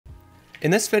In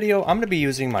this video, I'm going to be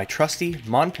using my trusty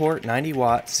Monport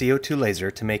 90-watt CO2 laser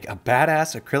to make a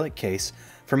badass acrylic case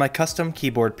for my custom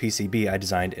keyboard PCB I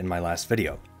designed in my last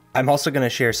video. I'm also going to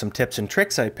share some tips and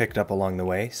tricks I picked up along the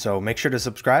way, so make sure to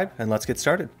subscribe and let's get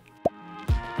started.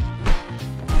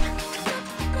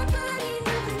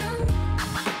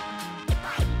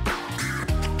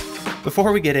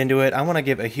 Before we get into it, I want to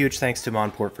give a huge thanks to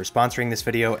Monport for sponsoring this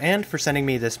video and for sending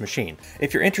me this machine.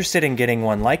 If you're interested in getting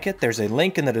one like it, there's a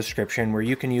link in the description where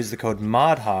you can use the code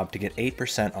MODHOB to get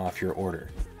 8% off your order.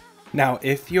 Now,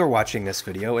 if you're watching this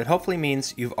video, it hopefully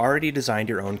means you've already designed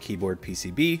your own keyboard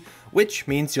PCB, which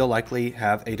means you'll likely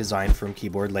have a design from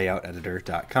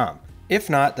keyboardlayouteditor.com. If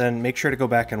not, then make sure to go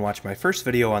back and watch my first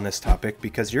video on this topic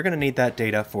because you're going to need that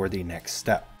data for the next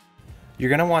step. You're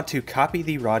going to want to copy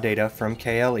the raw data from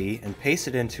KLE and paste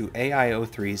it into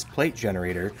AIO3's plate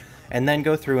generator, and then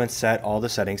go through and set all the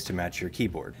settings to match your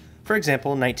keyboard. For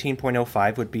example,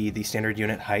 19.05 would be the standard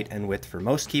unit height and width for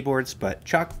most keyboards, but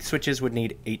chalk switches would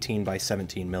need 18 by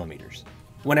 17 millimeters.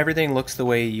 When everything looks the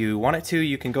way you want it to,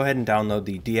 you can go ahead and download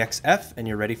the DXF and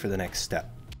you're ready for the next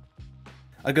step.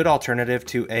 A good alternative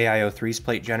to AIO3's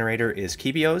plate generator is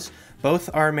Keebio's. Both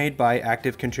are made by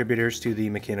active contributors to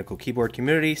the mechanical keyboard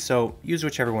community, so use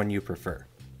whichever one you prefer.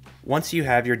 Once you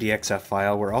have your DXF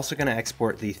file, we're also going to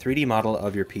export the 3D model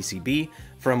of your PCB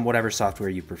from whatever software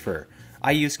you prefer.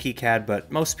 I use KiCad,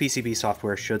 but most PCB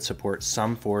software should support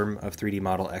some form of 3D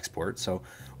model export, so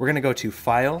we're going to go to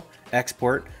File,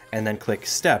 Export, and then click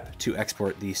Step to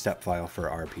export the step file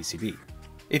for our PCB.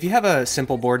 If you have a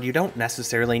simple board, you don't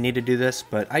necessarily need to do this,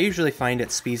 but I usually find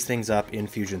it speeds things up in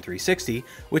Fusion 360,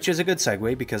 which is a good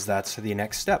segue because that's the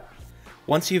next step.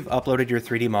 Once you've uploaded your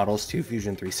 3D models to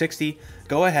Fusion 360,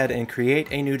 go ahead and create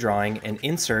a new drawing and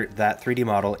insert that 3D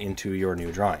model into your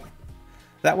new drawing.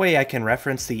 That way I can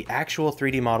reference the actual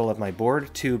 3D model of my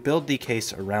board to build the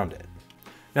case around it.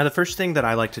 Now the first thing that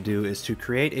I like to do is to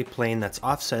create a plane that's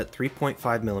offset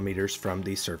 3.5 millimeters from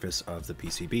the surface of the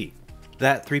PCB.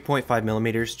 That 3.5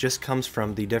 millimeters just comes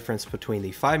from the difference between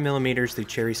the 5 millimeters the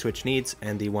cherry switch needs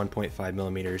and the 1.5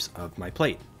 millimeters of my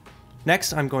plate.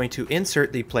 Next, I'm going to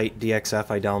insert the plate DXF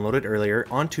I downloaded earlier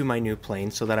onto my new plane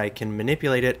so that I can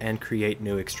manipulate it and create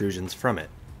new extrusions from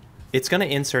it. It's going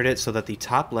to insert it so that the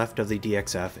top left of the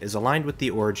DXF is aligned with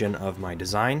the origin of my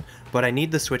design, but I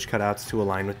need the switch cutouts to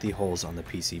align with the holes on the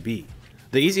PCB.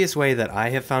 The easiest way that I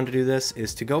have found to do this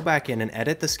is to go back in and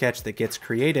edit the sketch that gets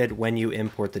created when you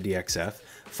import the DXF,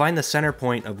 find the center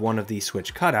point of one of the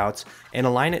switch cutouts, and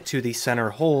align it to the center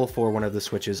hole for one of the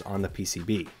switches on the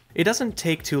PCB. It doesn't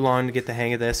take too long to get the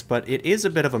hang of this, but it is a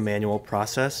bit of a manual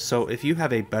process, so if you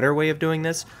have a better way of doing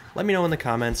this, let me know in the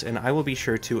comments and I will be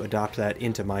sure to adopt that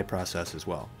into my process as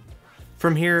well.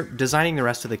 From here, designing the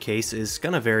rest of the case is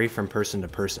going to vary from person to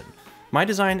person. My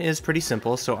design is pretty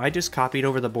simple, so I just copied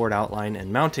over the board outline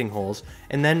and mounting holes,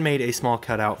 and then made a small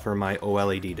cutout for my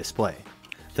OLED display.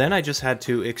 Then I just had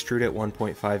to extrude it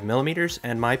 1.5 millimeters,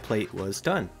 and my plate was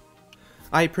done.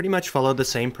 I pretty much followed the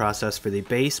same process for the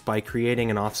base by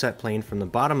creating an offset plane from the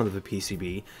bottom of the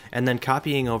PCB, and then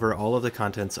copying over all of the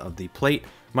contents of the plate,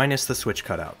 minus the switch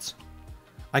cutouts.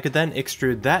 I could then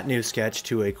extrude that new sketch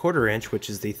to a 1/4 inch, which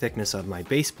is the thickness of my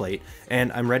base plate,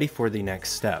 and I'm ready for the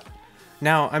next step.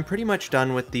 Now, I'm pretty much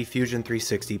done with the Fusion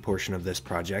 360 portion of this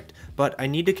project, but I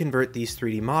need to convert these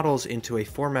 3D models into a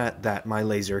format that my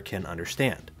laser can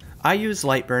understand. I use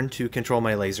Lightburn to control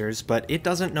my lasers, but it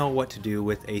doesn't know what to do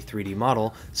with a 3D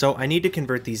model, so I need to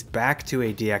convert these back to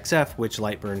a DXF which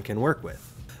Lightburn can work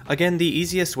with. Again, the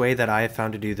easiest way that I have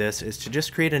found to do this is to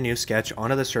just create a new sketch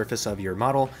onto the surface of your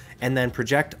model, and then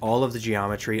project all of the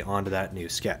geometry onto that new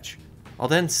sketch. I'll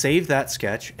then save that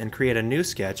sketch and create a new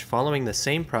sketch following the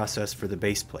same process for the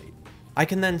base plate. I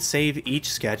can then save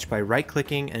each sketch by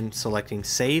right-clicking and selecting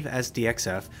Save as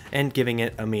DXF and giving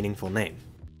it a meaningful name.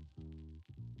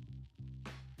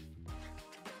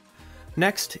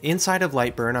 Next, inside of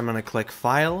Lightburn, I'm going to click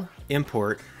File,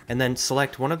 Import, and then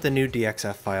select one of the new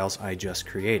DXF files I just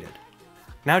created.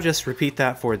 Now just repeat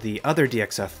that for the other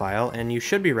DXF file and you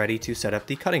should be ready to set up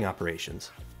the cutting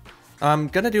operations. I'm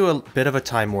going to do a bit of a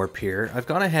time warp here. I've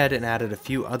gone ahead and added a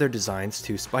few other designs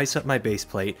to spice up my base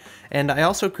plate, and I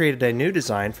also created a new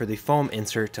design for the foam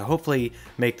insert to hopefully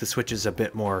make the switches a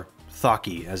bit more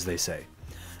thocky, as they say.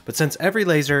 But since every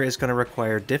laser is going to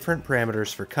require different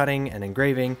parameters for cutting and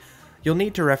engraving, you'll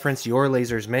need to reference your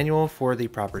laser's manual for the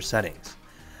proper settings.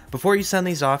 Before you send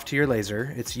these off to your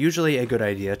laser, it's usually a good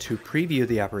idea to preview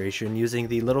the operation using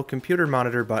the little computer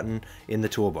monitor button in the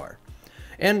toolbar.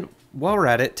 And While we're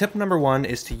at it, tip number 1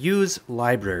 is to use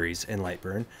libraries in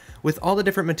Lightburn. With all the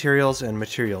different materials and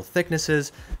material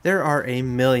thicknesses, there are a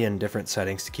million different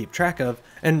settings to keep track of,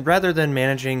 and rather than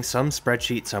managing some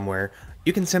spreadsheet somewhere,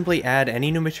 you can simply add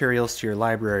any new materials to your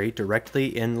library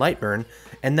directly in Lightburn,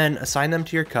 and then assign them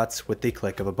to your cuts with the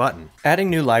click of a button.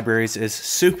 Adding new libraries is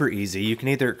super easy. You can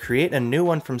either create a new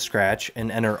one from scratch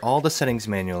and enter all the settings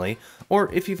manually,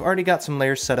 or if you've already got some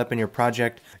layers set up in your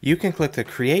project, you can click the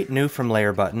Create New from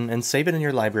Layer button and save it in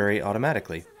your library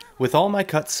automatically. With all my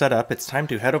cuts set up, it's time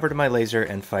to head over to my laser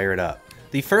and fire it up.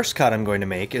 The first cut I'm going to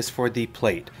make is for the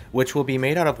plate, which will be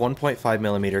made out of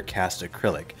 1.5mm cast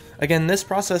acrylic. Again, this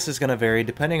process is going to vary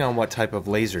depending on what type of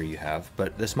laser you have,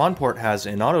 but this Monport has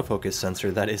an autofocus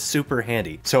sensor that is super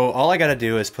handy. So all I gotta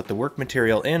do is put the work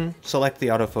material in, select the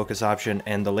autofocus option,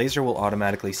 and the laser will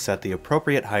automatically set the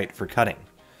appropriate height for cutting.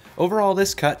 Overall,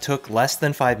 this cut took less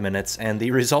than 5 minutes and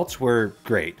the results were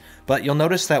great, but you'll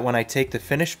notice that when I take the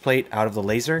finished plate out of the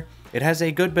laser, it has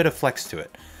a good bit of flex to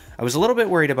it. I was a little bit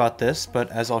worried about this,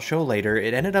 but as I'll show later,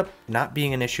 it ended up not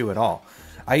being an issue at all.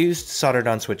 I used soldered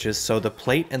on switches, so the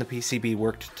plate and the PCB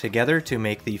worked together to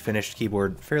make the finished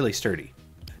keyboard fairly sturdy.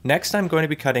 Next, I'm going to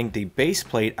be cutting the base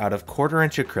plate out of 1/4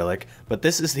 inch acrylic, but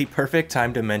this is the perfect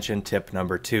time to mention tip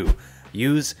number 2.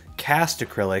 Use cast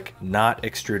acrylic, not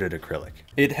extruded acrylic.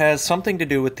 It has something to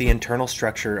do with the internal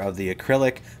structure of the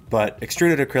acrylic, but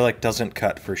extruded acrylic doesn't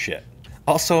cut for shit.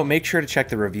 Also, make sure to check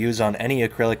the reviews on any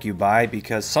acrylic you buy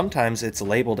because sometimes it's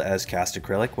labeled as cast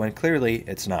acrylic when clearly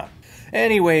it's not.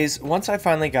 Anyways, once I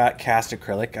finally got cast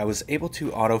acrylic, I was able to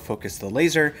autofocus the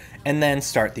laser and then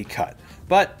start the cut.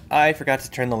 But I forgot to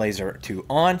turn the laser to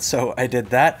on, so I did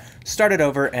that, started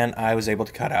over, and I was able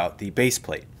to cut out the base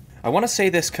plate. I want to say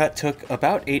this cut took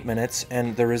about 8 minutes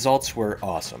and the results were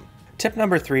awesome. Tip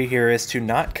number 3 here is to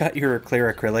not cut your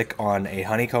clear acrylic on a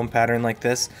honeycomb pattern like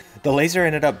this. The laser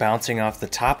ended up bouncing off the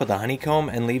top of the honeycomb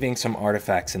and leaving some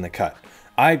artifacts in the cut.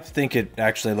 I think it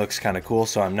actually looks kind of cool,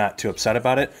 so I'm not too upset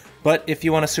about it, but if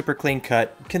you want a super clean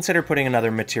cut, consider putting another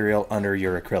material under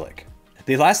your acrylic.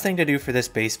 The last thing to do for this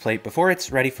base plate before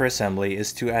it's ready for assembly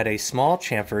is to add a small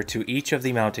chamfer to each of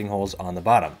the mounting holes on the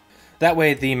bottom. That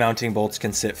way the mounting bolts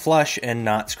can sit flush and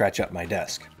not scratch up my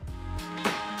desk.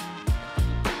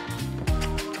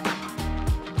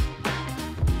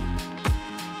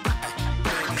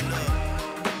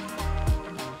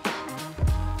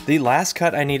 The last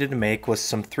cut I needed to make was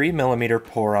some 3mm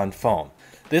pour-on foam.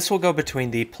 This will go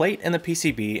between the plate and the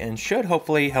PCB and should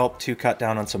hopefully help to cut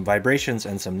down on some vibrations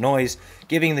and some noise,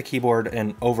 giving the keyboard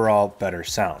an overall better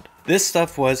sound. This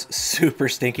stuff was super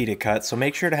stinky to cut, so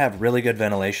make sure to have really good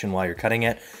ventilation while you're cutting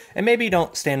it, and maybe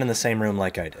don't stand in the same room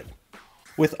like I did.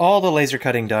 With all the laser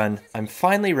cutting done, I'm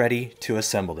finally ready to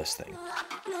assemble this thing.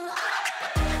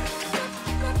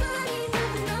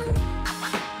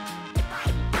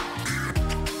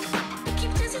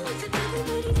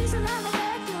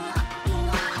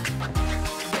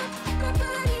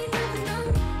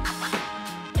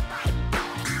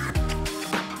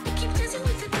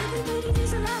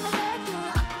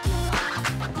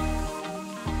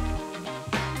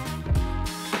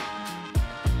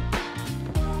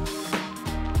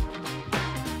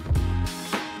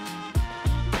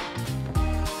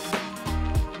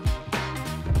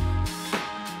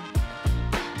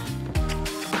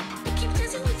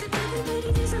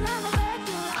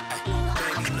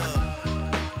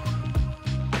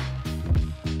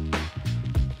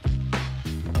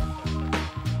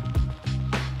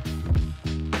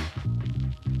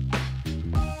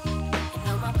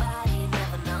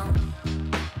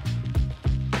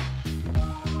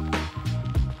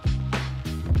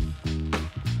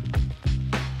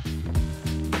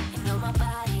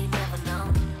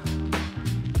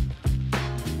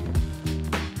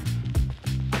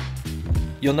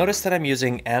 You'll notice that I'm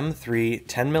using M3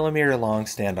 10mm long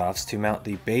standoffs to mount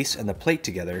the base and the plate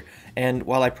together, and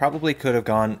while I probably could have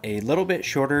gone a little bit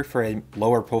shorter for a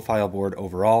lower profile board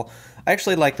overall, I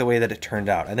actually like the way that it turned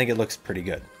out. I think it looks pretty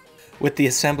good. With the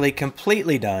assembly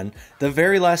completely done, the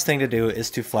very last thing to do is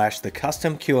to flash the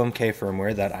custom QMK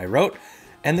firmware that I wrote,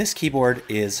 and this keyboard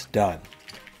is done.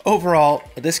 Overall,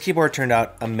 this keyboard turned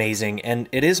out amazing, and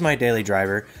it is my daily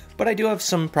driver, but I do have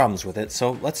some problems with it,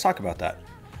 so let's talk about that.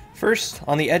 First,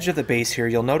 on the edge of the base here,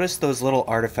 you'll notice those little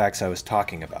artifacts I was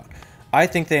talking about. I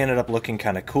think they ended up looking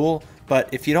kind of cool, but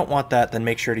if you don't want that, then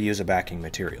make sure to use a backing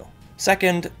material.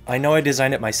 Second, I know I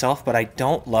designed it myself, but I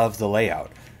don't love the layout.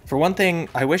 For one thing,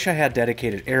 I wish I had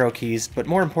dedicated arrow keys, but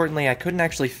more importantly, I couldn't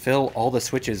actually fill all the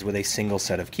switches with a single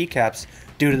set of keycaps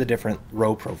due to the different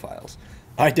row profiles.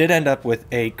 I did end up with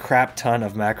a crap ton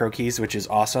of macro keys, which is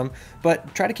awesome,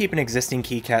 but try to keep an existing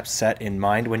keycap set in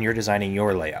mind when you're designing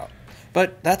your layout.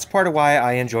 But that's part of why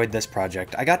I enjoyed this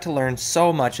project. I got to learn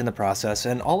so much in the process,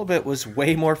 and all of it was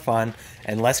way more fun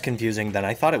and less confusing than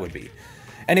I thought it would be.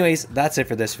 Anyways, that's it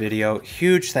for this video.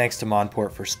 Huge thanks to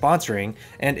Monport for sponsoring,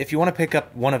 and if you want to pick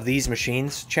up one of these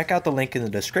machines, check out the link in the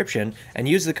description and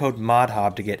use the code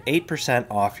MODHOB to get 8%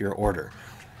 off your order.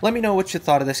 Let me know what you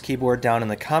thought of this keyboard down in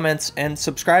the comments, and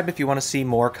subscribe if you want to see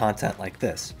more content like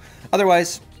this.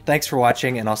 Otherwise, thanks for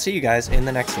watching, and I'll see you guys in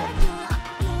the next one.